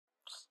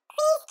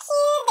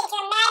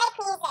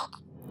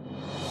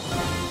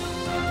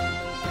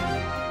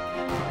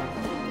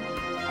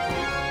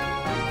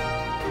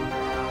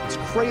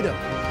Kratom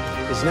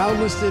is now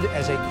listed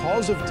as a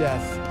cause of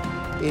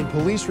death in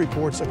police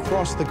reports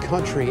across the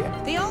country.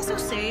 They also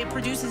say it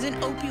produces an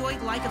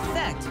opioid-like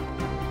effect.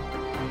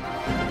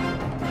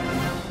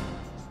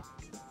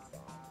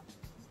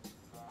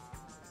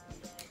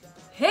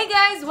 Hey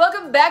guys,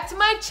 welcome back to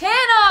my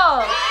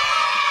channel!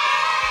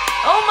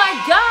 Oh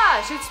my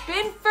gosh, it's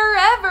been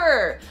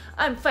forever!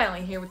 I'm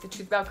finally here with the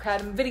Truth About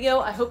Kratom video.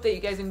 I hope that you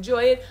guys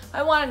enjoy it.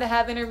 I wanted to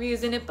have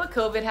interviews in it, but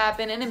COVID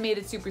happened and it made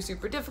it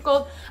super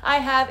difficult. I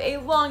have a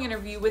long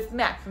interview with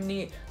Mac from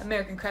the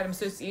American Kratom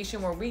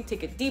Association where we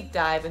take a deep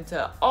dive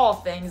into all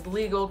things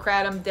legal,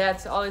 kratom,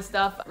 deaths, all this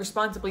stuff,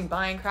 responsibly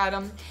buying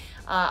kratom.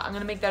 I'm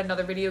gonna make that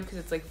another video because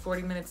it's like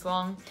 40 minutes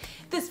long.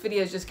 This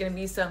video is just gonna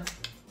be some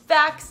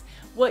facts,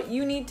 what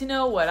you need to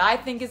know, what I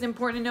think is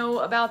important to know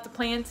about the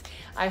plant.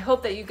 I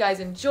hope that you guys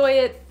enjoy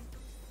it.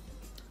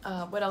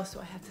 What else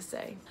do I have to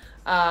say?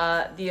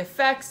 The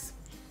effects,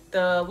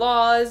 the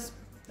laws,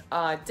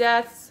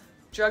 deaths,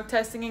 drug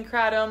testing in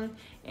kratom,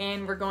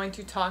 and we're going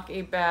to talk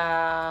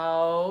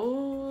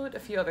about a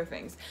few other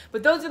things.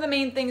 But those are the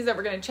main things that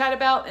we're going to chat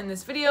about in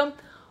this video.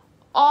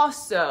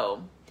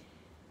 Also,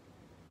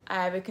 I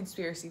have a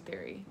conspiracy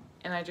theory,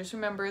 and I just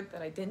remembered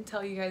that I didn't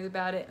tell you guys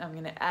about it, and I'm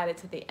going to add it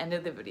to the end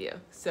of the video.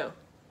 So,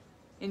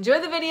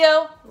 enjoy the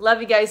video. Love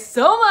you guys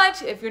so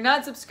much. If you're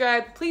not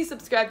subscribed, please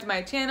subscribe to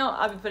my channel.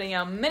 I'll be putting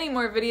out many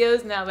more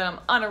videos now that I'm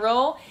on a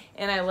roll,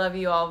 and I love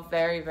you all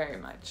very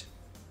much.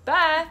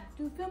 Bye.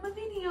 To film a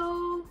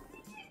video,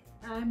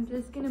 I'm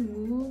just gonna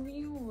move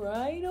you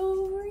right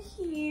over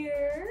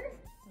here.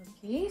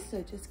 Okay,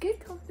 so just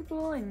get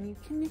comfortable and you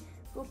can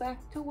go back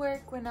to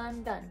work when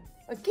I'm done.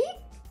 Okay?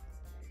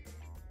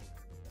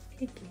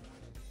 Okay.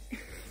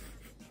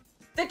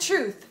 The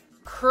truth,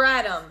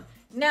 kratom.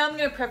 Now I'm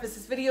going to preface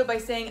this video by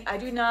saying I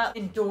do not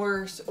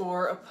endorse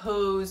or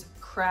oppose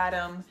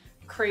kratom,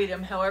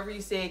 however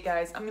you say it,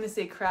 guys. I'm going to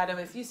say kratom.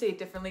 If you say it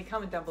differently,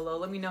 comment down below.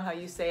 Let me know how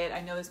you say it.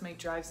 I know this might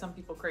drive some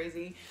people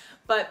crazy,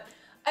 but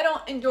I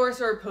don't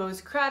endorse or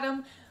oppose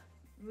kratom.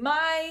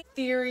 My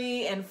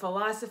theory and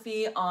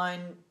philosophy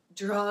on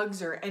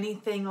drugs or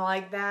anything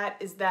like that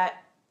is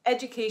that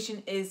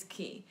education is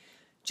key.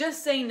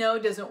 Just saying no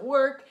doesn't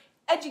work.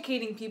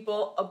 Educating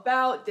people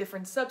about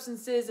different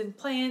substances and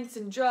plants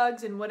and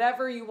drugs and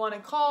whatever you want to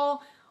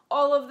call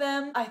all of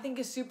them, I think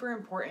is super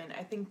important.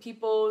 I think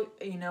people,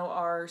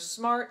 are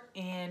smart,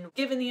 and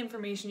given the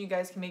information, you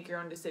guys can make your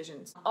own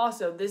decisions.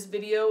 Also, this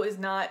video is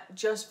not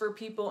just for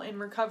people in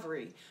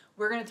recovery.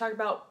 We're going to talk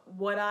about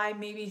what I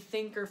maybe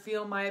think or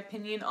feel, my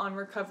opinion on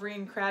recovery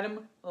and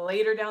kratom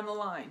later down the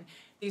line.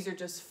 These are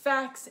just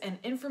facts and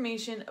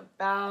information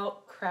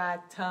about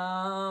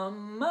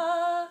kratom.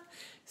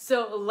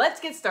 So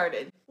let's get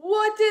started.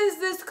 What is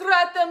this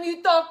kratom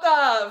you talk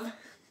of?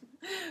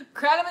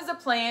 Kratom is a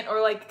plant, or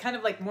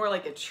more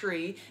like a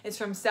tree. It's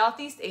from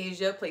Southeast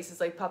Asia, places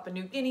like Papua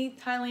New Guinea,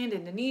 Thailand,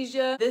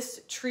 Indonesia.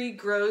 This tree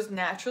grows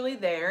naturally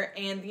there,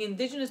 and the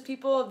indigenous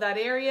people of that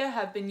area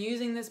have been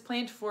using this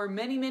plant for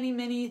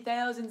many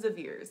thousands of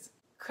years.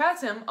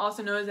 Kratom,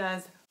 also known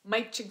as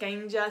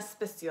Mitragyna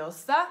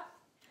Speciosa,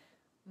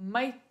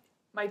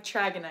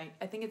 Mitragyna,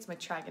 I think it's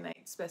Mitragyna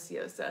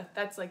Speciosa.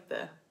 That's like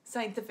the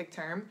scientific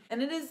term.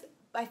 And it is,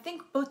 I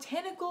think,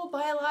 botanical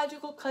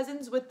biological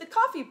cousins with the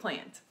coffee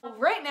plant.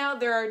 Right now,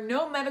 there are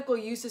no medical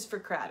uses for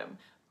kratom,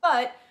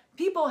 but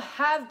people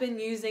have been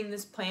using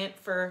this plant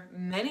for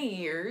many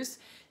years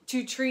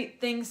to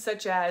treat things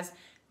such as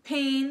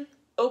pain,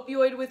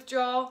 opioid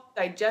withdrawal,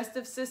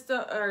 digestive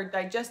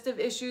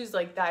issues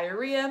like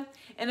diarrhea,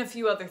 and a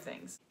few other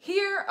things.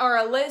 Here are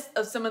a list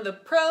of some of the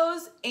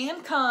pros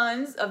and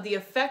cons of the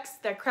effects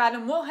that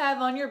kratom will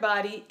have on your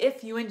body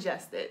if you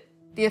ingest it.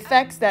 The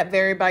effects that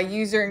vary by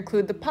user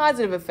include the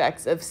positive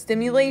effects of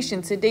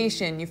stimulation,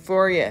 sedation,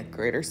 euphoria,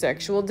 greater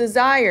sexual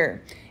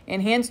desire,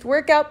 enhanced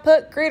work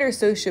output, greater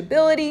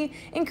sociability,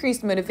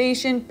 increased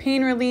motivation,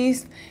 pain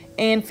relief,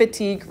 and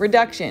fatigue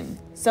reduction.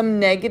 Some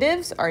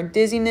negatives are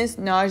dizziness,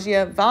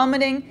 nausea,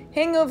 vomiting,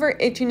 hangover,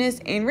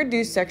 itchiness, and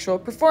reduced sexual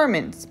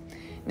performance.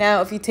 Now,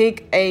 if you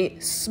take a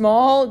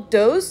small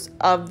dose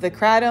of the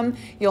kratom,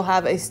 you'll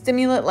have a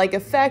stimulant-like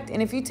effect,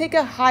 and if you take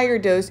a higher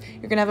dose,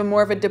 you're going to have a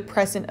more of a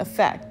depressant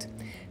effect.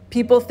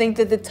 People think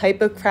that the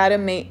type of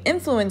kratom may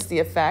influence the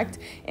effect,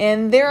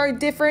 and there are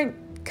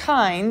different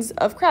kinds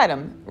of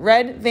kratom: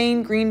 red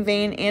vein, green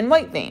vein, and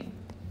white vein.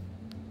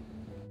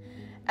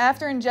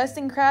 After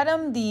ingesting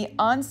kratom, the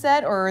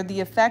onset or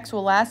the effects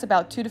will last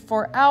about 2 to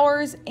 4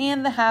 hours,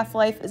 and the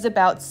half-life is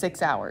about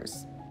 6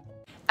 hours.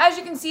 As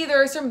you can see,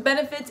 there are some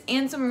benefits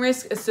and some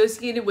risks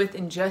associated with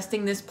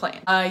ingesting this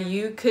plant.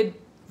 You could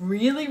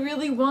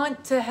really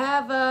want to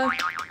have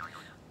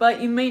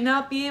but you may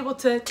not be able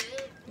to,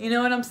 you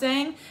know what I'm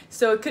saying?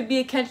 So it could be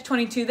a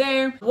catch-22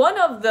 there. One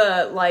of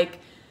the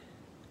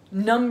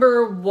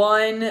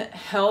 #1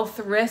 health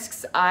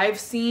risks I've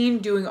seen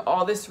doing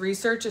all this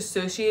research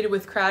associated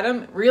with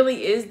kratom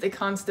really is the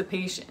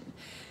constipation.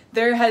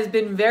 There has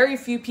been very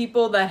few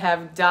people that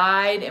have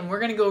died, and we're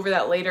going to go over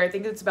that later. I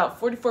think it's about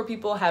 44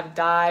 people have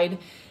died,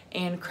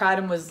 and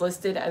kratom was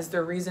listed as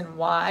the reason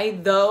why,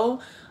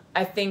 though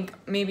I think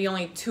maybe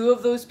only 2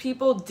 of those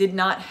people did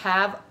not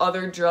have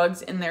other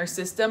drugs in their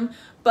system.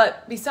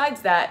 But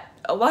besides that,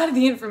 a lot of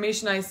the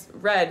information I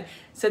read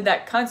said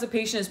that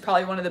constipation is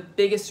probably one of the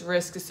biggest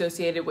risks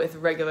associated with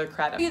regular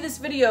kratom. I see this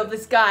video of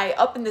this guy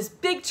up in this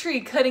big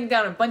tree cutting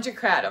down a bunch of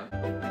kratom.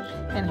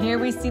 And here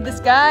we see this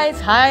guy as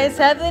high as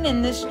heaven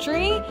in this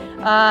tree,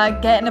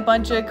 getting a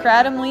bunch of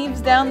kratom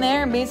leaves down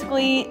there. And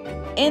basically,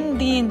 in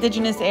the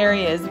indigenous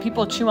areas,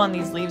 people chew on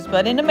these leaves,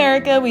 but in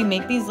America, we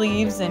make these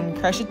leaves and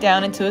crush it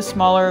down into a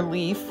smaller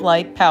leaf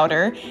like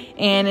powder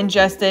and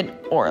ingest it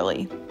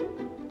orally.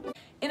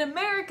 In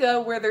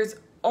America, where there's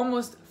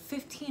almost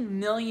 15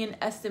 million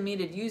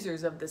estimated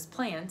users of this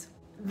plant,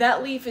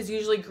 that leaf is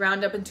usually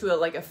ground up into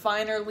a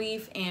finer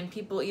leaf, and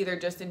people either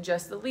just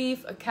ingest the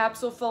leaf, a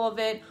capsule full of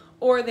it,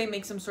 or they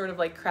make some sort of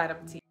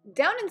kratom tea.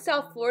 Down in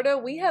South Florida,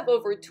 we have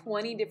over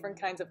 20 different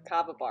kinds of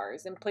kava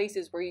bars and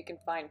places where you can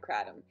find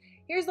kratom.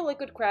 Here's the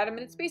liquid kratom, and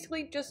it's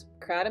basically just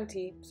kratom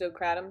tea, so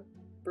kratom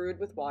brewed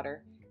with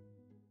water.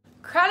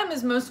 Kratom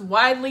is most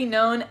widely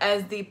known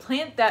as the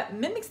plant that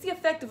mimics the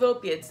effect of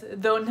opiates,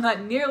 though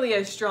not nearly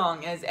as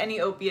strong as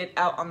any opiate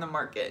out on the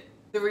market.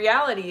 The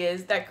reality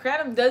is that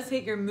kratom does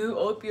hit your mu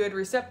opioid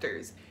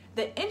receptors.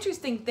 The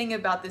interesting thing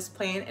about this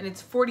plant and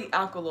its 40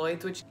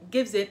 alkaloids, which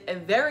gives it a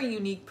very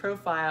unique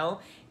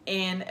profile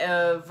and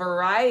a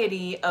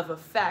variety of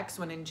effects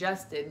when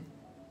ingested,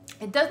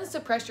 it doesn't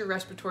suppress your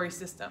respiratory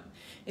system.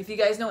 If you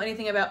guys know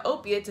anything about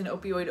opiates and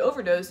opioid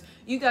overdose,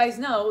 you guys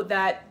know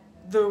that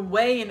the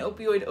way an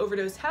opioid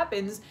overdose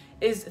happens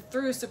is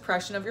through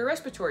suppression of your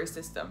respiratory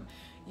system.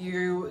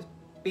 You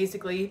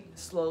basically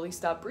slowly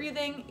stop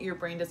breathing, your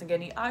brain doesn't get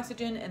any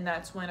oxygen, and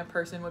that's when a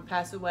person would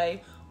pass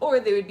away, or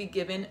they would be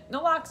given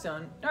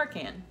naloxone,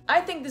 Narcan.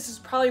 I think this is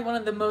probably one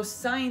of the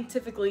most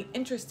scientifically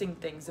interesting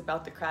things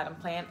about the kratom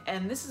plant,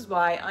 and this is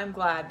why I'm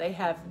glad they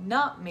have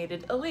not made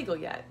it illegal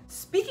yet.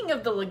 Speaking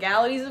of the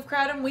legalities of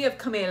kratom, we have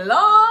come a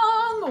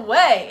long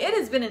way. It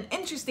has been an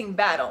interesting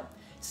battle.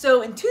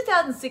 So in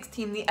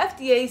 2016, the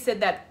FDA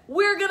said that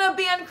we're gonna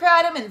ban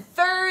kratom in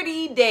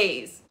 30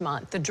 days.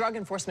 The Drug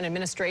Enforcement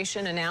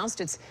Administration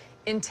announced its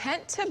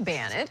intent to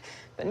ban it.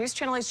 But News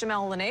Channel 8's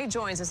Jamel Lene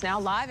joins us now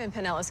live in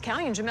Pinellas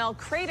County. And Jamel,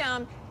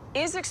 kratom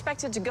is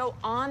expected to go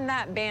on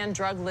that banned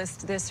drug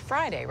list this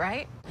Friday,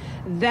 right?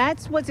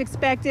 That's what's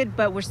expected,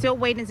 but we're still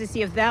waiting to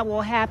see if that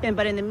will happen.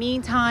 But in the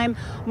meantime,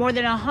 more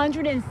than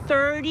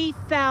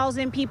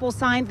 130,000 people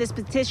signed this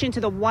petition to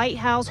the White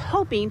House,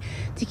 hoping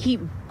to keep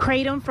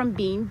kratom from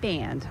being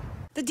banned.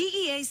 The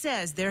DEA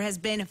says there has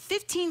been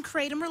 15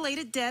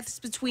 kratom-related deaths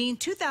between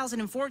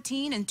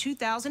 2014 and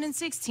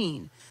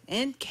 2016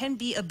 and can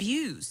be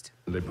abused.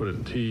 They put it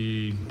in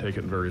tea, take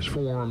it in various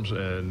forms,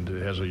 and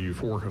it has a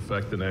euphoric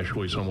effect and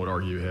actually some would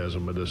argue has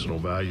a medicinal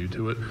value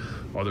to it.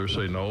 Others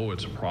say no,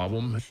 it's a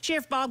problem.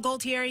 Sheriff Bob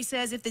Gualtieri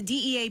says if the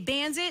DEA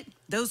bans it,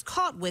 those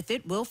caught with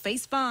it will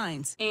face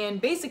fines.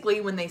 And basically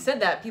when they said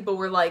that, people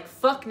were like,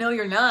 fuck no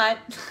you're not,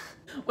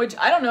 which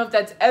I don't know if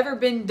that's ever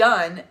been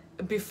done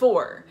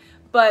before.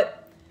 But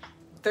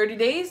 30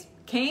 days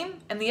came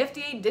and the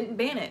FDA didn't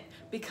ban it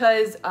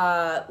because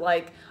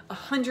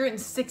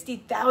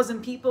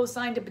 160,000 people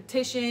signed a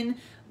petition,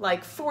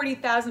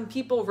 40,000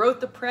 people wrote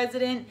the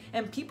president,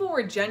 and people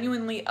were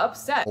genuinely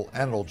upset.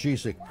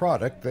 Analgesic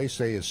product they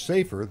say is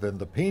safer than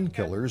the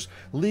painkillers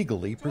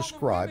legally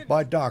prescribed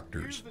by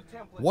doctors.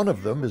 One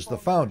of them is the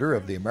founder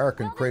of the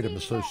American Kratom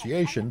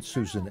Association,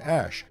 Susan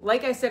Ash.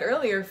 Like I said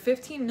earlier,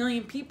 15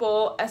 million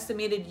people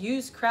estimated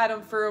use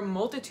kratom for a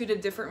multitude of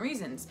different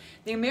reasons.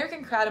 The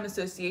American Kratom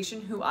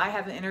Association, who I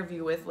have an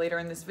interview with later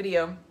in this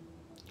video,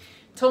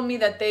 told me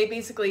that they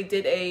basically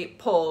did a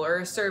poll or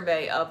a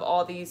survey of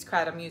all these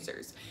kratom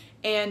users,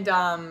 and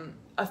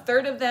a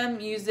third of them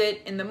use it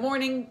in the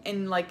morning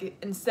in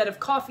instead of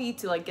coffee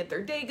to get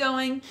their day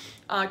going,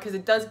 because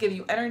it does give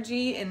you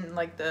energy in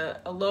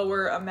a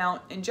lower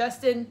amount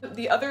ingested.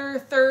 The other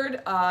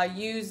third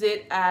use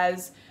it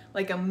as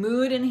a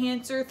mood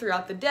enhancer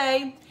throughout the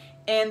day,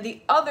 and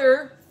the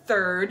other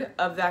third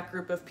of that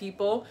group of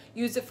people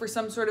use it for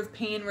some sort of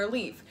pain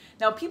relief.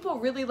 Now, people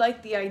really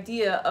like the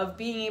idea of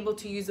being able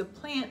to use a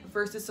plant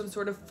versus some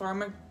sort of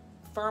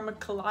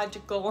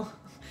pharmacological,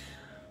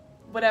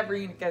 whatever,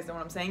 you guys know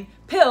what I'm saying,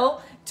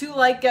 pill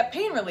to get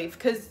pain relief,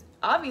 because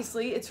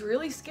obviously it's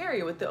really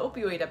scary with the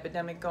opioid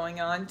epidemic going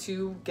on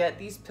to get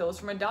these pills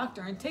from a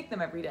doctor and take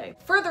them every day.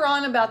 Further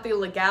on about the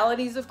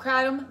legalities of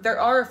kratom, there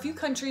are a few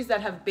countries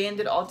that have banned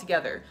it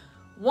altogether.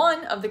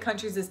 One of the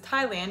countries is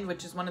Thailand,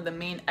 which is one of the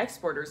main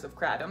exporters of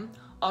kratom,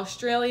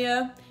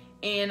 Australia,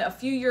 and a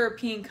few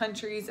European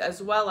countries,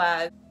 as well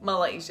as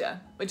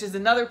Malaysia, which is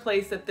another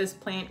place that this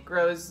plant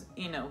grows,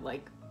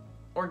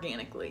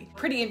 organically.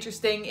 Pretty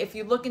interesting. If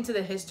you look into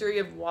the history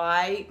of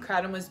why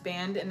kratom was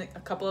banned in a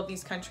couple of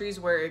these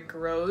countries where it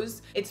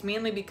grows, it's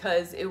mainly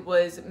because it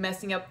was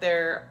messing up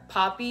their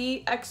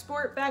poppy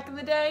export back in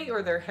the day,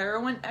 or their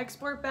heroin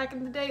export back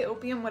in the day,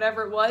 opium,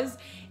 whatever it was.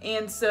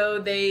 And so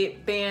they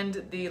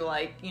banned the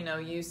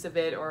use of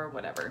it or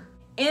whatever.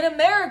 In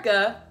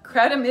America,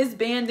 kratom is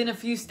banned in a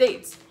few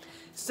states.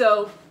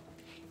 So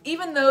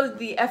even though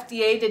the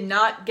FDA did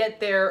not get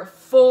their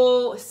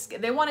full,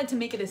 they wanted to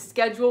make it a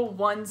Schedule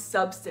 1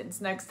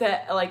 substance next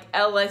to like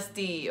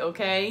LSD,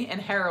 okay,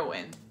 and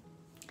heroin.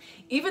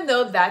 Even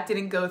though that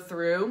didn't go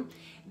through,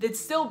 it's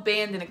still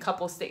banned in a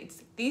couple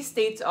states. These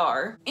states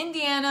are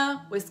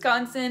Indiana,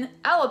 Wisconsin,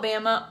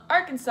 Alabama,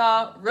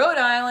 Arkansas, Rhode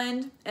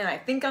Island, and I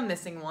think I'm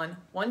missing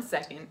one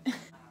second,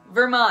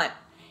 Vermont.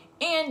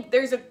 And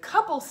there's a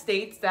couple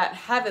states that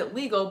have it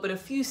legal, but a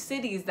few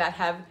cities that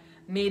have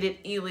made it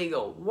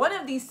illegal. One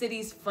of these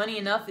cities, funny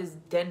enough, is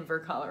Denver,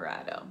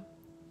 Colorado.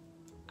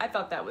 I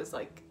thought that was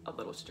like a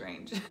little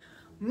strange.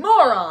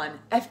 More on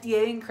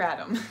FDA and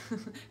Kratom,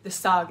 the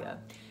saga.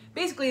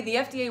 Basically, the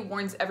FDA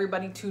warns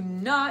everybody to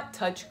not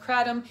touch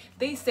Kratom.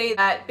 They say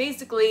that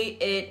basically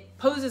it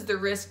poses the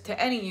risk to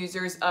any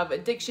users of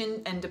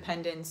addiction and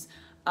dependence,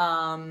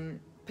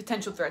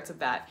 potential threats of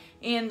that.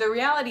 And the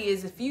reality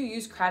is, if you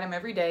use Kratom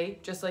every day,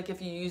 just like if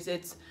you use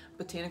its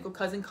botanical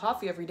cousin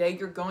coffee every day,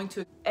 you're going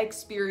to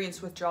experience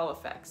withdrawal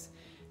effects.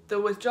 The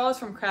withdrawals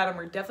from Kratom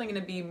are definitely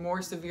going to be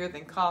more severe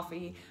than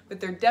coffee, but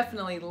they're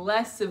definitely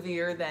less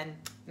severe than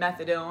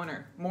methadone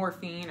or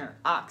morphine or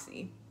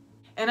oxy.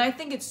 And I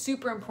think it's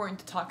super important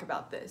to talk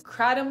about this.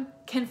 Kratom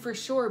can for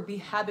sure be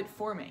habit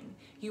forming.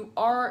 You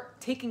are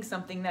taking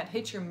something that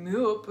hits your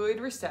mu-opioid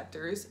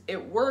receptors.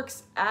 It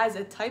works as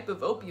a type of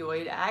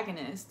opioid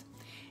agonist.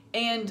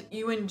 And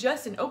you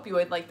ingest an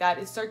opioid like that,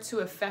 it starts to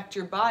affect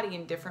your body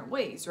in different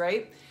ways,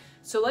 right?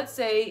 So let's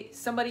say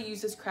somebody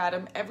uses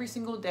Kratom every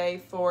single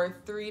day for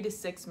 3 to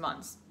 6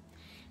 months.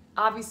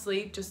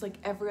 Obviously, just like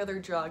every other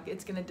drug,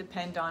 it's going to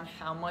depend on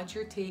how much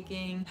you're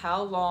taking,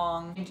 how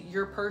long, and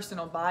your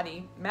personal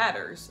body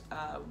matters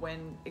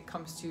when it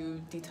comes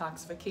to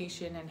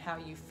detoxification and how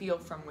you feel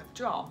from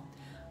withdrawal.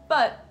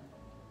 But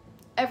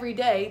every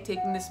day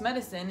taking this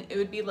medicine, it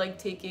would be like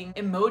taking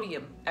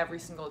Imodium every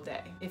single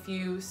day. If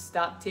you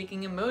stop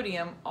taking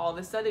Imodium, all of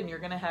a sudden you're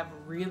gonna have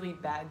really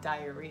bad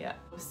diarrhea.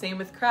 Same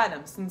with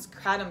Kratom. Since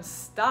Kratom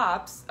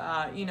stops,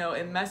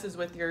 it messes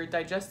with your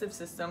digestive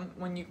system.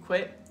 When you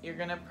quit, you're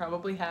gonna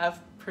probably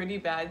have pretty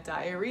bad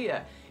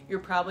diarrhea. You're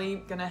probably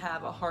gonna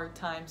have a hard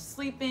time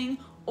sleeping,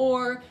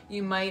 or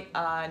you might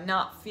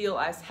not feel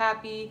as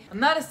happy. I'm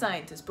not a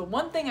scientist, but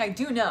one thing I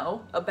do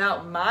know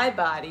about my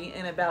body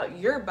and about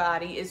your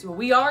body is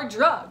we are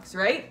drugs,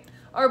 right?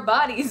 Our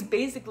body is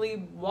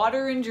basically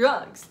water and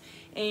drugs.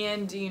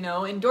 And,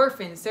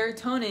 endorphins,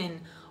 serotonin,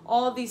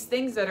 all of these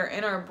things that are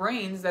in our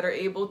brains that are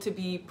able to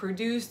be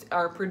produced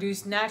are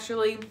produced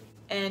naturally.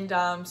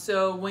 And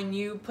so when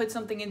you put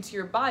something into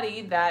your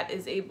body that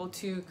is able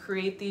to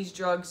create these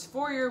drugs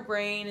for your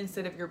brain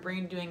instead of your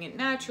brain doing it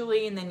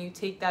naturally, and then you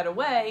take that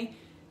away,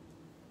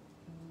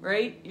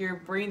 right? Your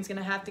brain's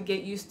gonna have to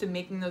get used to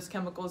making those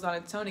chemicals on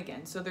its own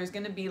again. So there's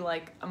gonna be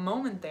like a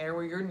moment there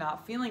where you're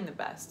not feeling the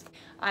best.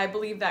 I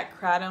believe that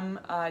Kratom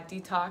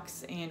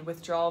detox and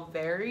withdrawal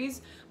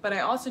varies, but I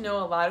also know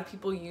a lot of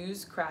people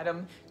use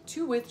Kratom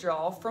to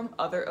withdraw from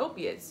other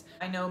opiates.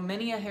 I know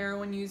many a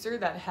heroin user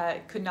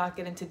that could not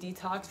get into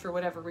detox for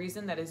whatever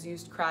reason that has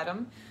used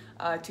Kratom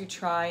to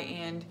try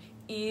and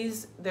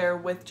ease their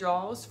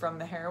withdrawals from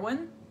the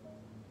heroin.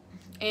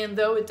 And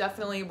though it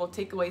definitely will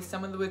take away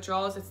some of the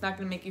withdrawals, it's not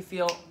going to make you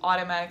feel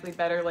automatically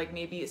better like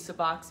maybe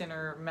Suboxone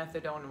or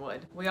methadone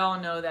would. We all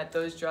know that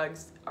those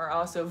drugs are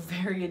also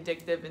very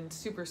addictive and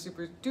super,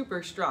 super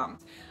duper strong.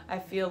 I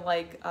feel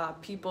like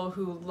people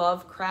who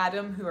love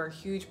Kratom, who are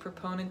huge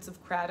proponents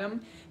of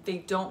Kratom, they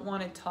don't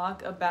want to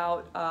talk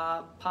about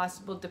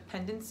possible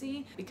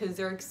dependency because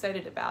they're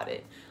excited about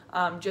it.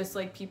 Just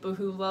like people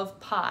who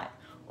love pot,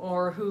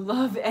 or who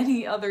love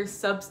any other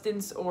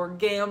substance or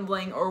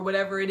gambling or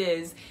whatever it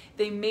is,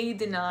 they may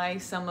deny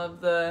some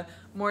of the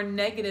more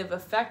negative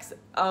effects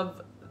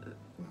of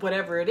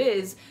whatever it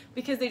is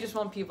because they just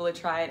want people to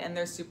try it and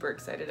they're super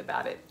excited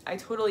about it. I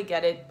totally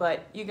get it,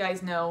 but you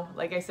guys know,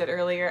 like I said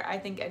earlier, I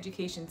think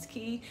education's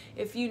key.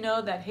 If you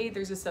know that, hey,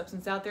 there's a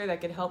substance out there that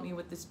could help me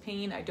with this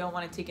pain, I don't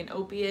want to take an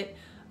opiate,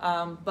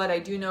 but I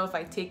do know if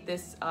I take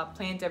this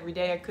plant every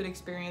day, I could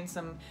experience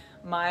some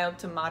mild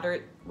to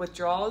moderate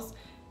withdrawals.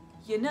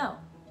 You know,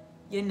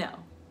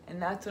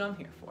 and that's what I'm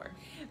here for.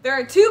 There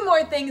are 2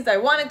 more things I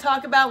want to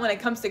talk about when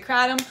it comes to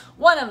Kratom.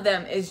 One of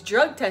them is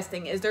drug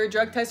testing. Is there a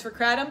drug test for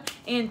Kratom?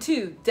 And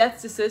 2,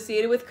 deaths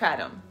associated with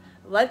Kratom.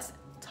 Let's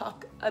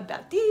talk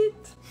about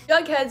it.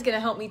 Jughead's gonna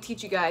help me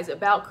teach you guys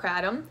about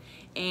Kratom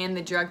and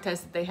the drug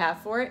test that they have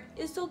for it.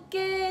 It's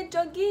okay,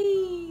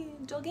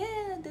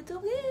 Jughead, it's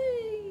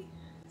okay.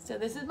 So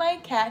this is my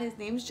cat. His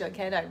name's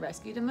Jughead. I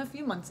rescued him a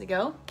few months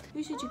ago.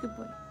 You're such a good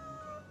boy.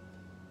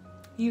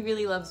 He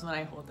really loves when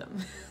I hold him.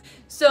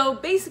 So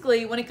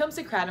basically, when it comes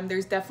to Kratom,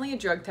 there's definitely a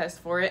drug test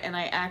for it, and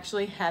I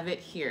actually have it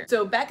here.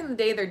 So back in the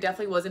day, there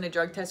definitely wasn't a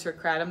drug test for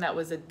Kratom that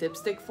was a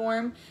dipstick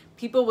form.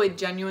 People would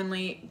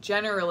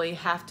generally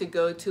have to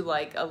go to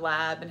like a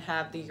lab and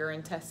have the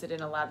urine tested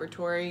in a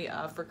laboratory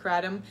for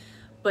Kratom.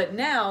 But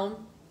now,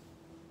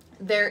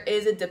 there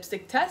is a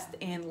dipstick test,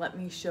 and let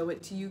me show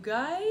it to you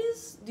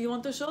guys. Do you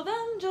want to show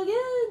them,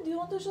 Jughead? Do you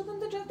want to show them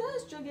the drug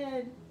test,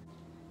 Jughead?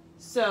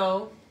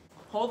 So,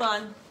 hold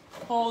on.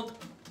 Hold.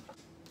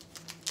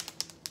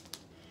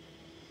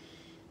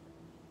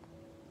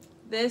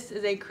 This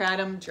is a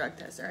Kratom drug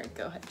test. All right,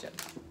 go ahead, Jim.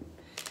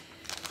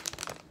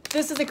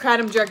 This is a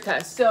Kratom drug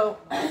test. So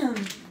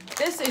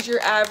this is your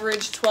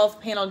average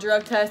 12-panel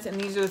drug test, and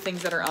these are the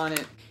things that are on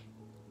it.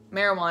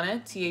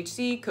 Marijuana,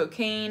 THC,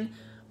 cocaine,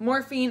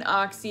 morphine,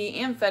 oxy,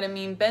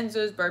 amphetamine,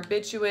 benzos,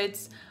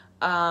 barbiturates,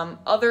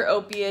 other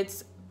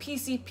opiates,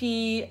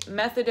 PCP,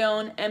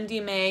 methadone,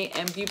 MDMA,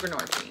 and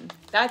buprenorphine.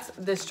 That's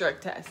this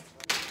drug test.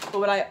 But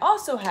what I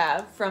also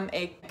have from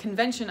a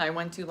convention I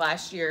went to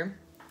last year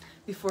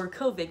before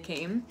COVID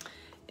came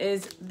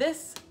is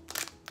this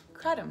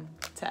Kratom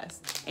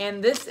test.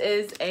 And this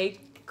is a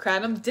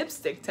Kratom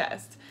dipstick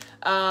test.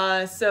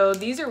 So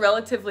these are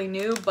relatively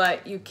new,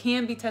 but you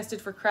can be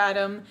tested for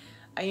Kratom.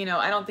 You know,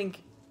 I don't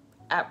think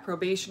at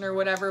probation or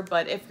whatever,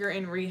 but if you're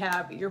in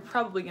rehab, you're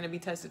probably going to be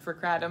tested for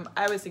Kratom.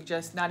 I would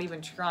suggest not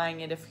even trying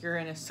it if you're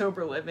in a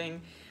sober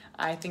living.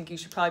 I think you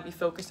should probably be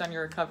focused on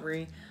your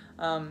recovery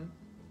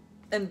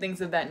and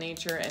things of that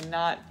nature, and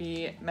not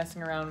be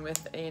messing around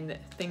with a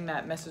thing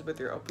that messes with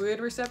your opioid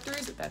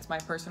receptors. That's my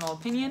personal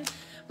opinion,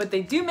 but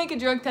they do make a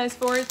drug test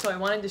for it, so I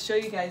wanted to show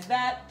you guys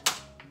that.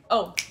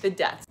 Oh, the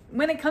deaths.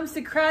 When it comes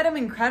to Kratom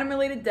and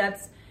Kratom-related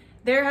deaths,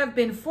 there have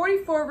been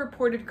 44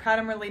 reported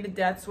Kratom-related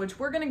deaths, which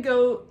we're going to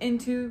go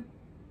into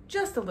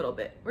just a little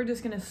bit. We're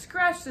just going to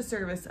scratch the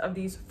surface of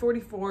these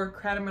 44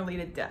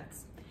 Kratom-related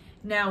deaths.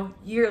 Now,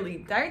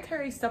 yearly,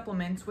 dietary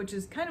supplements, which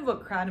is kind of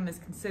what Kratom is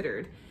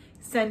considered,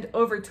 send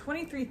over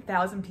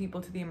 23,000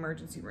 people to the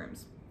emergency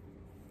rooms.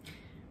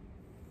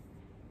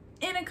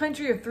 In a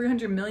country of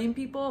 300 million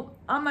people,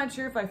 I'm not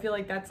sure if I feel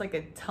like that's like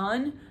a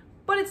ton,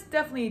 but it's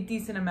definitely a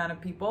decent amount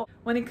of people.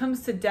 When it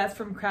comes to deaths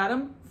from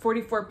Kratom,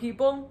 44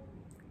 people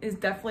is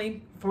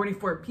definitely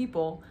 44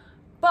 people,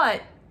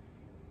 but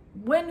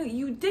when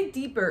you dig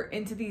deeper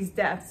into these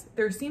deaths,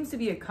 there seems to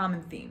be a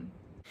common theme.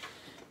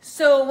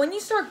 So when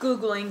you start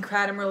Googling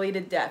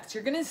Kratom-related deaths,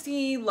 you're gonna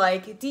see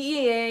like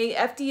DEA,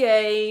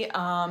 FDA,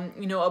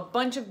 you know, a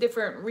bunch of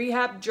different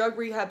drug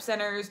rehab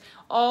centers,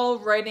 all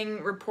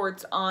writing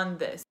reports on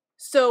this.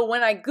 So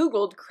when I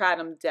Googled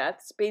Kratom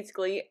deaths,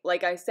 basically,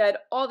 like I said,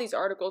 all these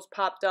articles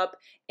popped up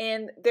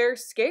and they're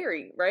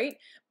scary, right?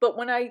 But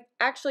when I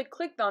actually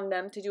clicked on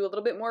them to do a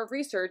little bit more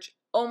research,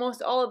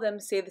 almost all of them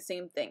say the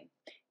same thing.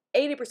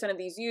 80% of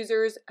these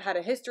users had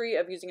a history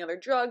of using other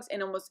drugs,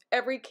 and almost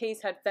every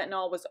case had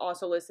fentanyl was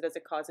also listed as a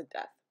cause of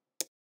death.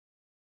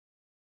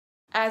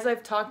 As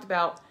I've talked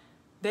about,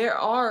 there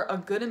are a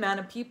good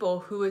amount of people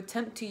who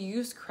attempt to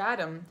use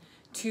Kratom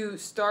to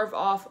starve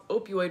off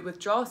opioid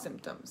withdrawal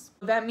symptoms.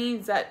 That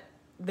means that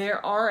there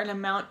are an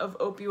amount of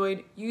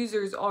opioid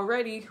users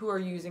already who are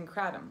using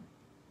Kratom.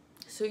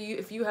 So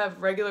if you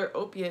have regular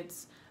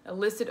opiates,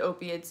 illicit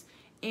opiates,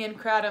 and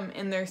Kratom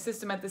in their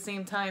system at the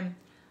same time,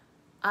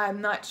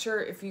 I'm not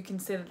sure if you can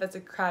say that that's a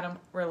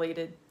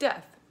Kratom-related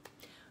death.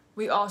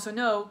 We also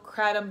know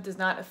Kratom does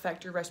not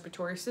affect your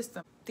respiratory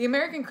system. The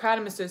American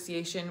Kratom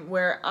Association,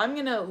 where I'm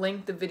gonna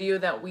link the video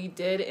that we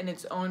did in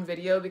its own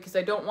video because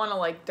I don't wanna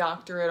like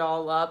doctor it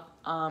all up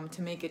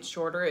to make it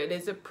shorter. It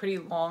is a pretty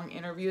long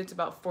interview, it's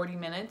about 40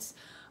 minutes.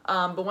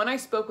 But when I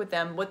spoke with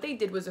them, what they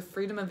did was a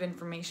Freedom of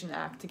Information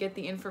Act to get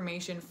the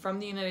information from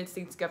the United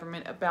States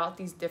government about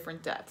these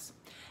different deaths.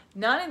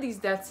 None of these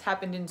deaths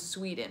happened in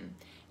Sweden.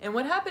 And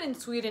what happened in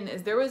Sweden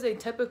is there was a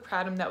type of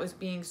Kratom that was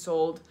being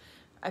sold.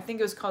 I think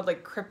it was called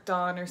like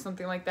Krypton or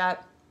something like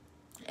that.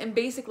 And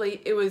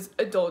basically it was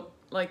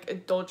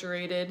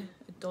adulterated.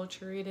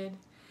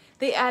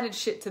 They added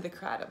shit to the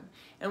Kratom.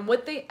 And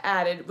what they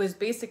added was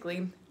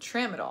basically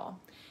tramadol.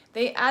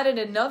 They added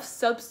enough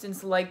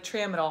substance like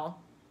tramadol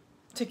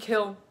to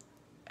kill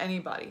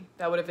anybody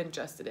that would have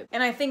ingested it.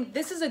 And I think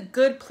this is a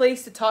good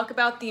place to talk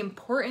about the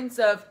importance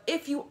of,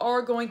 if you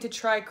are going to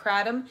try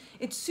Kratom,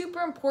 it's super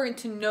important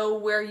to know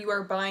where you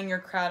are buying your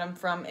Kratom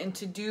from and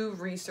to do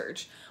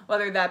research,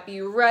 whether that be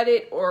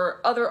Reddit or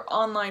other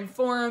online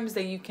forums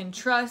that you can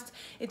trust.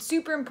 It's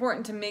super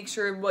important to make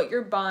sure what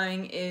you're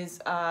buying is,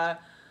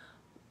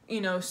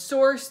 you know,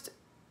 sourced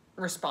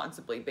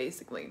responsibly,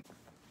 basically.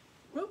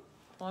 Whoop,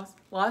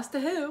 lost a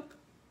hoop.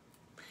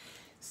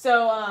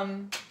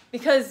 So,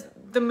 because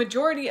the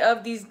majority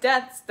of these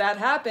deaths that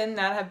happen,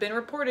 that have been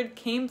reported,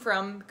 came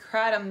from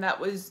Kratom that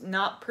was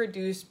not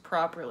produced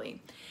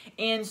properly.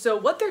 And so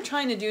what they're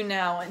trying to do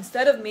now,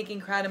 instead of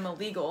making Kratom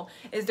illegal,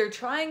 is they're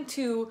trying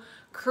to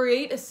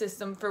create a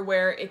system for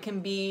where it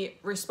can be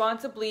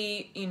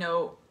responsibly, you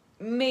know,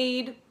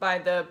 made by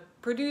the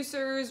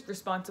producers,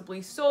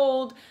 responsibly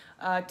sold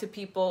to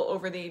people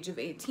over the age of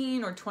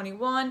 18 or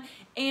 21,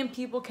 and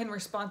people can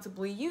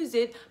responsibly use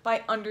it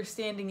by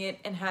understanding it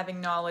and having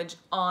knowledge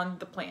on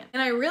the plant.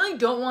 And I really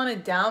don't want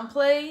to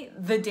downplay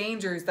the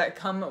dangers that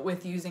come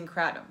with using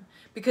Kratom,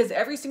 because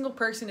every single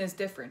person is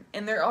different,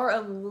 and there are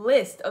a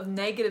list of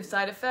negative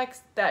side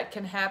effects that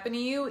can happen to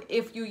you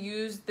if you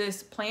use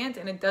this plant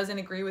and it doesn't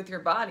agree with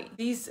your body.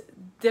 These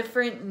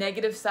different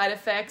negative side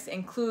effects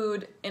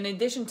include, in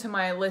addition to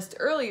my list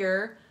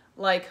earlier,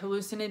 like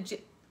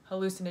hallucinations,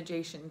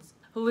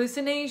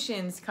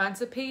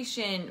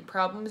 constipation,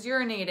 problems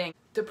urinating,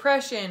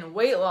 depression,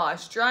 weight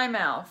loss, dry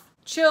mouth,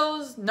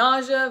 chills,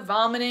 nausea,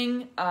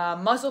 vomiting,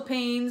 muscle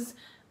pains,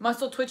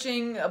 muscle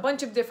twitching, a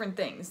bunch of different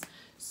things.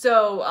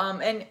 So,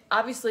 and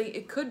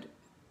obviously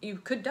you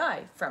could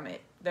die from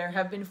it. There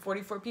have been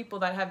 44 people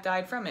that have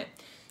died from it.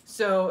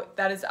 So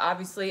that is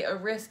obviously a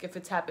risk if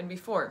it's happened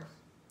before.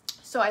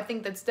 So I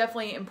think that's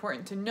definitely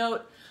important to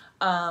note.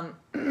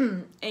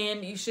 And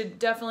you should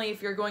definitely,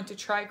 if you're going to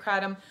try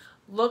Kratom,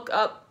 look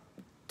up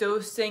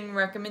dosing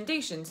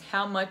recommendations,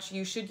 how much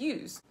you should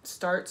use.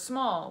 Start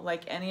small,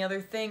 like any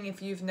other thing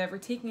if you've never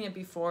taken it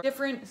before.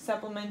 Different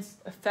supplements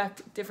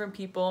affect different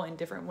people in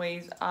different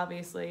ways,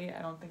 obviously.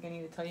 I don't think I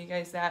need to tell you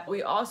guys that.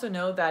 We also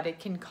know that it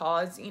can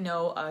cause, you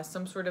know,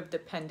 some sort of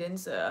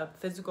dependence,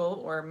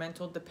 physical or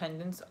mental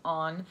dependence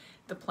on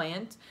the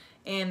plant,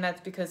 and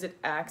that's because it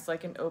acts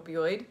like an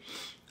opioid,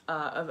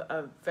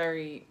 a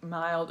very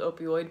mild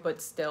opioid,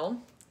 but still.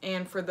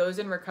 And for those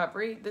in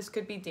recovery, this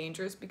could be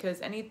dangerous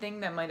because anything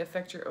that might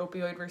affect your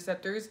opioid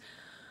receptors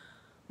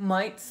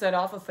might set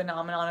off a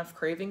phenomenon of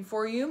craving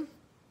for you,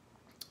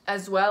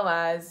 as well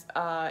as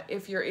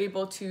if you're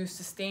able to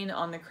sustain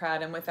on the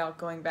Kratom without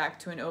going back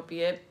to an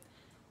opiate,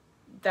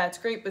 that's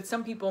great, but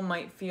some people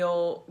might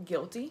feel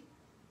guilty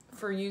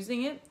for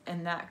using it,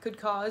 and that could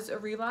cause a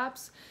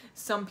relapse.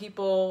 Some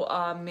people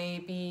may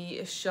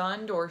be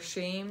shunned or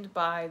shamed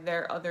by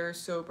their other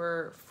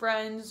sober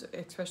friends,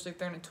 especially if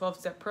they're in a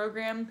 12-step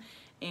program,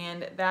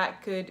 and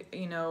that could,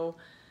 you know,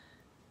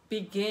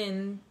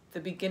 begin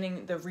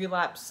the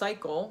relapse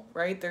cycle,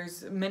 right?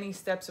 There's many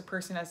steps a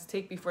person has to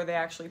take before they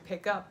actually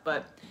pick up,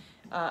 but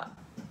sorry,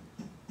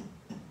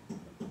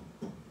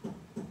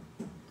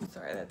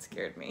 that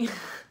scared me.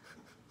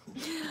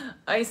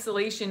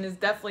 Isolation is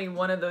definitely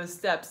one of those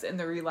steps in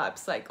the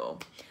relapse cycle.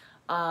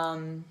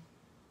 And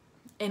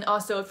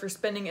also, if you're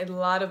spending a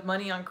lot of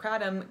money on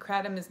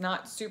Kratom is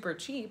not super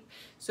cheap.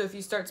 So if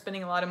you start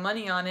spending a lot of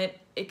money on it,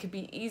 it could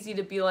be easy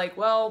to be like,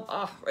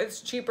 well,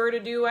 it's cheaper to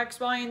do X,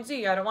 Y, and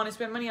Z. I don't want to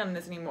spend money on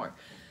this anymore.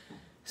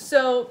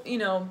 So, you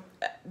know,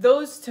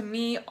 those to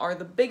me are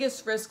the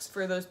biggest risks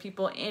for those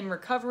people in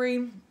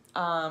recovery.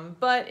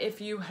 But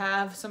if you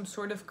have some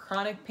sort of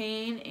chronic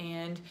pain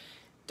and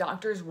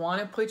doctors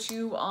want to put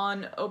you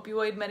on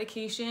opioid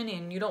medication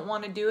and you don't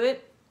want to do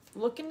it,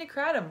 look into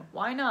Kratom.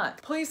 Why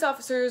not? Police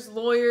officers,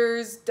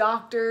 lawyers,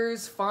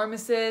 doctors,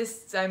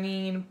 pharmacists, I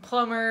mean,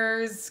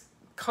 plumbers,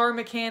 car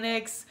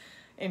mechanics,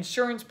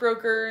 insurance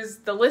brokers,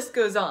 the list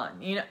goes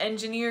on. You know,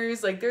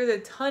 engineers, like there's a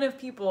ton of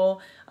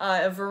people,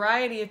 a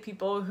variety of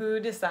people who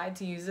decide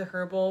to use a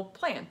herbal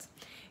plant.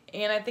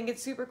 And I think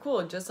it's super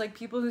cool. Just like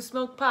people who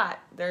smoke pot,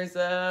 there's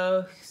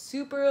a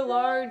super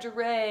large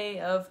array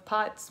of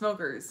pot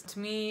smokers. To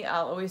me,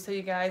 I'll always tell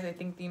you guys, I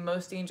think the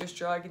most dangerous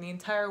drug in the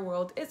entire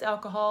world is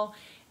alcohol.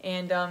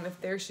 And if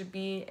there should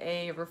be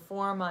a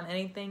reform on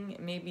anything,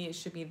 maybe it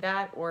should be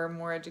that or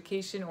more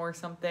education or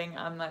something.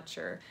 I'm not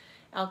sure.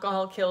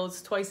 Alcohol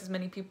kills twice as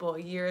many people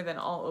a year than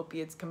all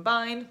opiates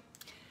combined.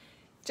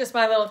 Just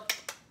my little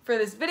for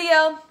this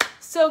video.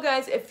 So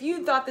guys, if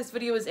you thought this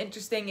video was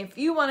interesting, if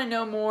you want to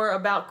know more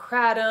about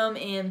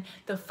Kratom and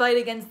the fight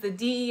against the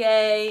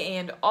DEA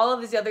and all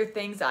of these other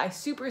things, I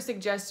super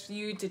suggest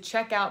you to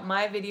check out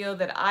my video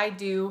that I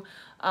do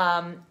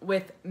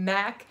with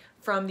Mac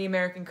from the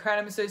American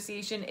Kratom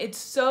Association. It's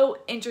so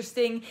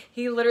interesting.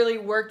 He literally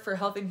worked for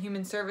Health and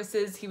Human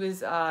Services. He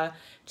was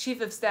chief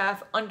of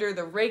staff under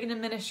the Reagan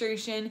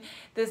administration.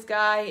 This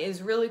guy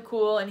is really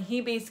cool, and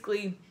he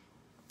basically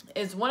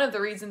is one of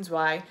the reasons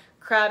why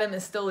Kratom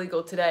is still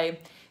legal today.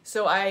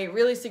 So I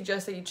really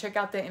suggest that you check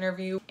out the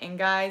interview. And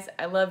guys,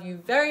 I love you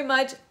very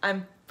much.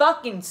 I'm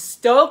fucking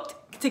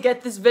stoked to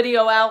get this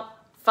video out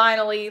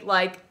finally.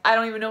 Like, I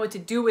don't even know what to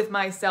do with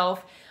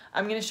myself.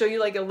 I'm gonna show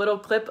you like a little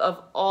clip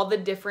of all the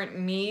different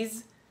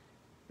me's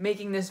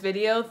making this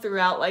video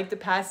throughout like the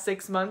past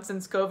 6 months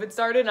since COVID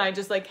started, and I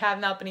just like have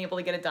not been able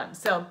to get it done.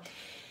 So,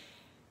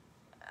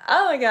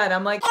 oh my God,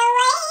 I'm like,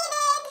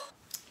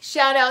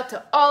 shout out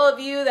to all of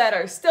you that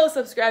are still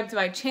subscribed to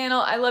my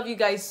channel. I love you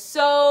guys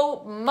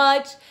so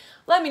much.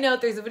 Let me know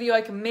if there's a video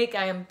I can make.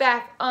 I am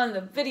back on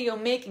the video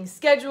making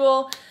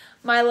schedule.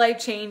 My life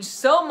changed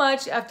so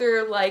much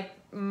after like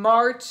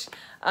March.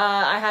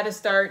 I had to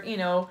start, you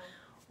know,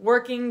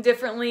 working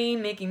differently,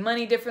 making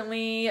money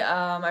differently.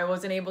 I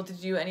wasn't able to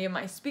do any of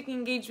my speaking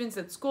engagements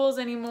at schools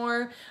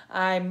anymore.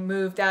 I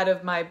moved out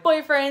of my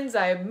boyfriends.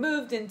 I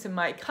moved into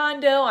my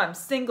condo. I'm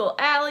single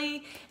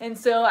Allie. And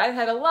so I've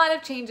had a lot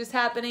of changes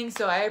happening.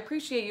 So I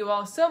appreciate you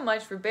all so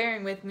much for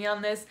bearing with me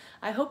on this.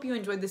 I hope you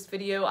enjoyed this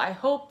video. I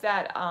hope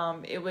that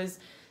it was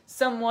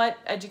somewhat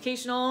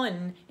educational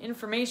and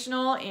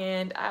informational,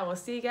 and I will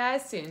see you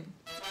guys soon.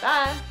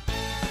 Bye.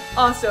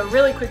 Also,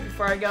 really quick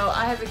before I go,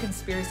 I have a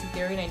conspiracy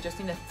theory, and I just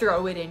need to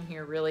throw it in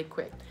here really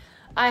quick.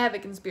 I have a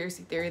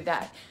conspiracy theory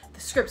that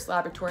the Scripps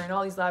Laboratory and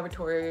all these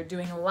laboratories are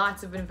doing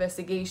lots of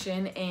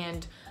investigation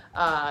and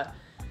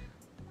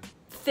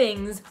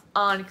things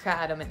on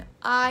Kratom, and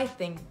I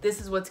think this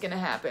is what's gonna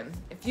happen.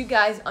 If you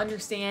guys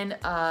understand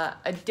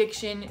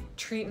addiction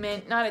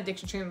treatment, not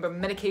addiction treatment, but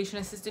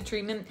medication-assisted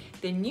treatment,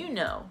 then you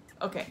know.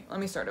 Okay, let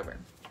me start over.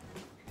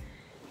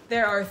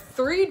 There are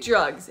 3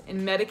 drugs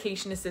in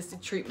medication-assisted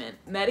treatment.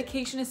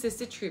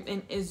 Medication-assisted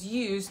treatment is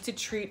used to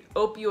treat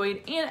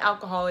opioid and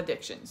alcohol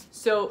addictions.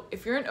 So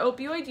if you're an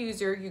opioid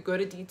user, you go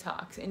to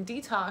detox. In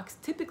detox,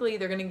 typically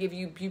they're going to give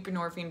you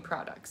buprenorphine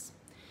products,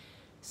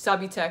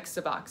 Subutex,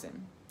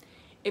 Suboxone.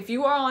 If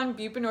you are on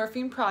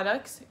buprenorphine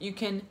products, you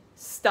can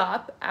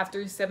stop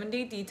after a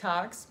 7-day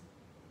detox,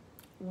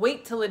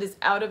 wait till it is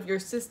out of your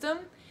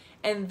system,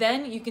 and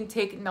then you can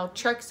take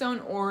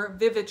naltrexone or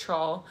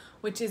Vivitrol,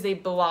 which is a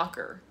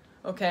blocker.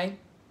 Okay,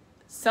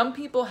 some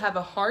people have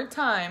a hard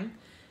time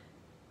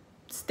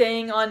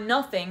staying on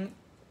nothing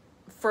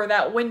for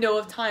that window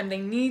of time.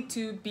 They need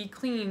to be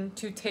clean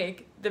to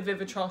take the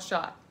Vivitrol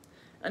shot.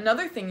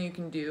 Another thing you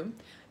can do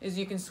is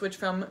you can switch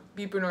from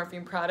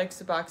buprenorphine products,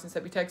 Suboxone,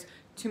 Subutex,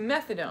 to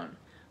methadone.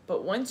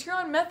 But once you're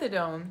on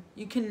methadone,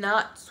 you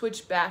cannot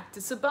switch back to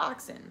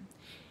Suboxone.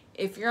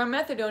 If you're on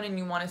methadone and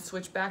you want to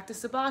switch back to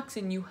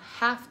Suboxone, you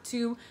have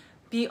to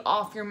be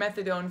off your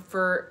methadone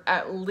for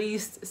at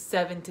least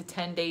 7 to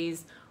 10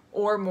 days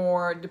or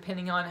more,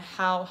 depending on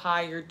how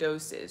high your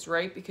dose is,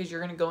 right? Because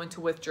you're going to go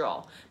into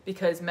withdrawal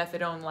because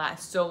methadone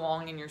lasts so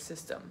long in your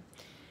system.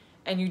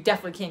 And you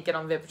definitely can't get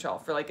on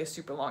Vivitrol for like a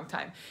super long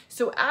time.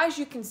 So as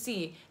you can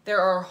see, there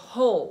are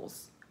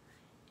holes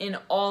in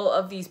all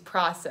of these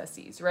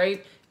processes,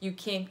 right? You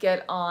can't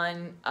get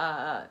on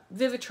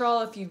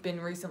Vivitrol if you've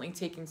been recently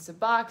taking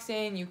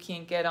Suboxone. You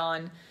can't get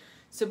on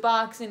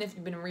Suboxone if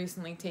you've been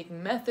recently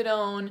taking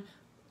methadone,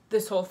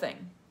 this whole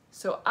thing.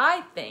 So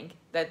I think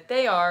that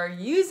they are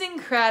using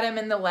Kratom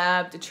in the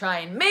lab to try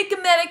and make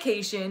a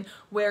medication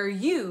where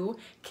you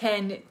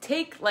can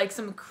take like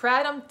some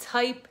Kratom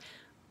type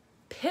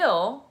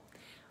pill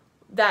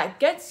that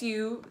gets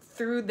you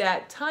through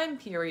that time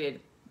period.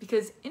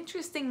 Because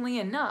interestingly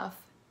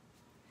enough,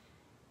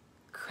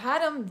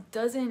 Kratom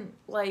doesn't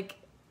like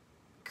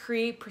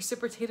create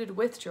precipitated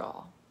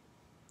withdrawal.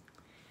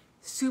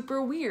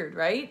 Super weird,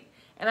 right?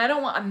 And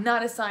I'm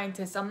not a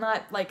scientist. I'm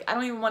not like, I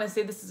don't even want to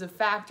say this is a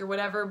fact or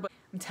whatever, but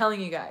I'm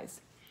telling you guys,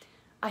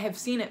 I have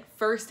seen it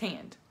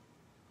firsthand.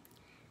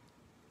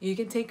 You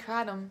can take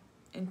Kratom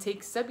and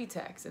take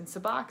Subutex and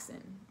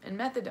Suboxone and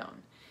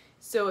methadone.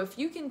 So if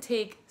you can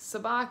take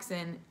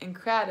Suboxone and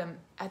Kratom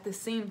at the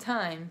same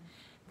time,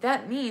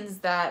 that means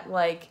that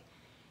like,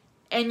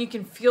 and you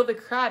can feel the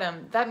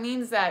Kratom, that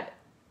means that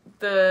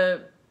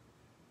the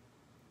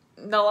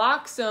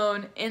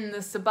naloxone in the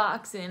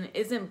Suboxone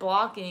isn't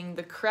blocking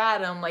the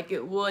Kratom like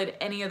it would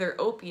any other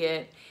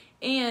opiate,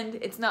 and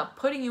it's not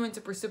putting you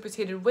into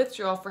precipitated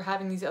withdrawal for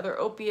having these other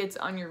opiates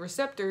on your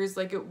receptors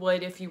like it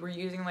would if you were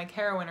using like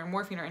heroin or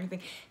morphine or anything.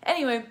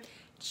 Anyway,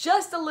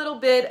 just a little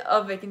bit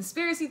of a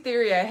conspiracy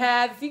theory I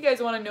have. If you guys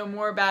want to know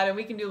more about it,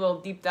 we can do a little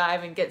deep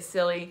dive and get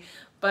silly,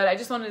 but I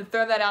just wanted to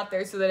throw that out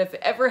there so that if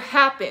it ever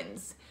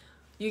happens,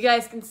 you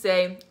guys can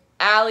say,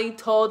 Allie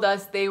told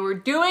us they were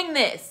doing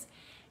this.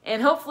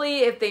 And hopefully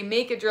if they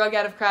make a drug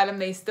out of Kratom,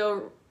 they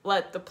still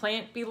let the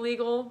plant be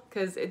legal,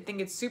 because I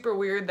think it's super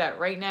weird that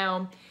right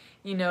now,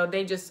 you know,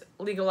 they just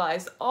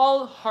legalized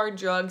all hard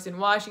drugs in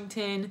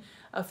Washington.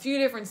 A few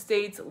different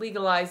states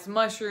legalized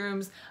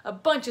mushrooms. A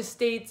bunch of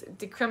states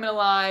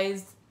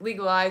decriminalized,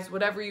 legalized,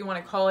 whatever you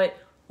want to call it,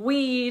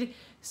 weed.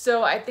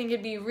 So I think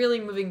it'd be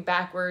really moving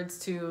backwards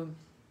to,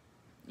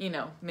 you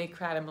know, make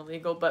Kratom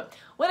illegal, but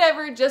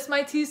whatever, just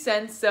my 2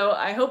 cents. So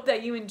I hope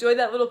that you enjoyed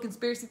that little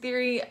conspiracy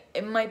theory.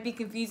 It might be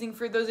confusing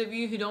for those of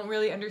you who don't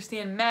really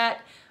understand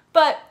Matt,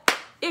 but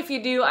if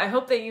you do, I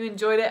hope that you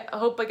enjoyed it. I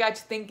hope I got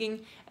you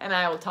thinking, and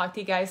I will talk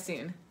to you guys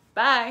soon.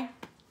 Bye.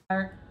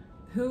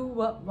 Who,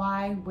 what,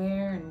 why,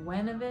 where, and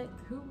when of it?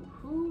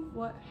 Who,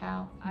 what,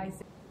 how, I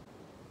say.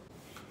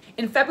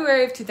 In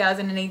February of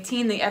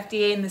 2018, the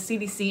FDA and the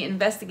CDC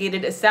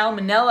investigated a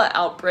salmonella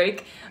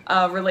outbreak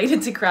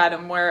related to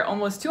Kratom, where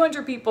almost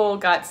 200 people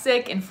got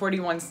sick in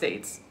 41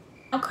 states.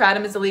 Now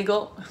Kratom is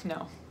illegal.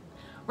 No.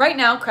 Right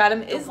now,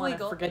 Kratom is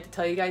legal. Forget to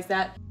tell you guys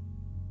that.